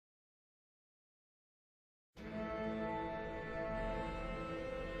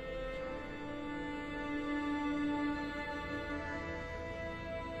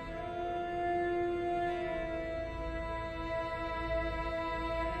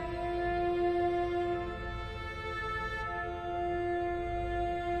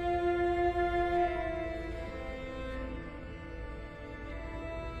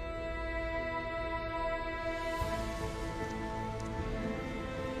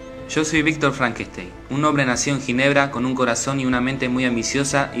Yo soy Víctor Frankenstein, un hombre nacido en Ginebra con un corazón y una mente muy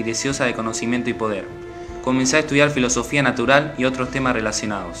ambiciosa y deseosa de conocimiento y poder. Comencé a estudiar filosofía natural y otros temas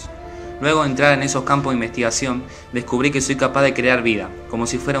relacionados. Luego de entrar en esos campos de investigación, descubrí que soy capaz de crear vida, como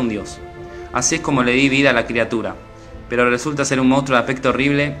si fuera un dios. Así es como le di vida a la criatura, pero resulta ser un monstruo de aspecto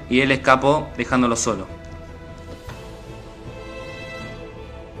horrible y él escapó dejándolo solo.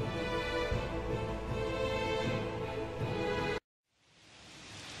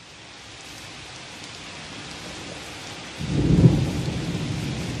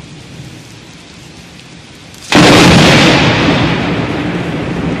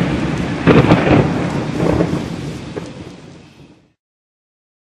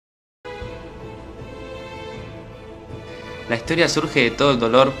 La historia surge de todo el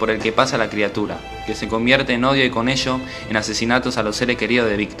dolor por el que pasa la criatura, que se convierte en odio y con ello en asesinatos a los seres queridos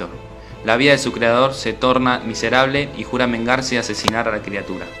de Víctor. La vida de su creador se torna miserable y jura vengarse y asesinar a la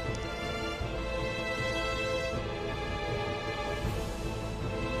criatura.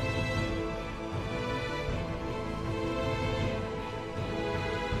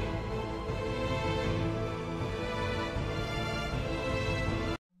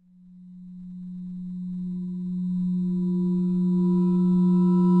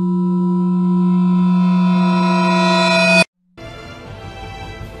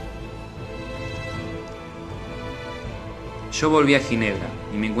 Yo volví a Ginebra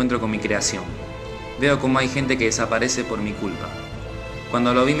y me encuentro con mi creación. Veo cómo hay gente que desaparece por mi culpa.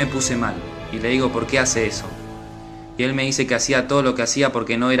 Cuando lo vi me puse mal y le digo ¿por qué hace eso? Y él me dice que hacía todo lo que hacía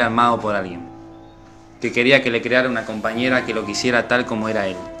porque no era amado por alguien. Que quería que le creara una compañera que lo quisiera tal como era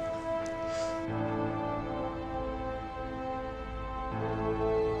él.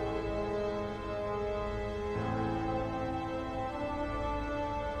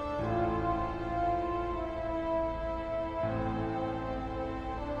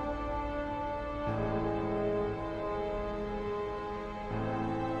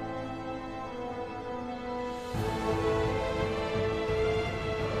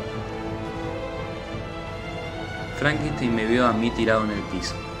 Frankenstein me vio a mí tirado en el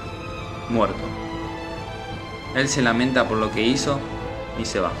piso, muerto. Él se lamenta por lo que hizo y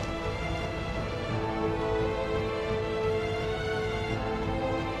se va.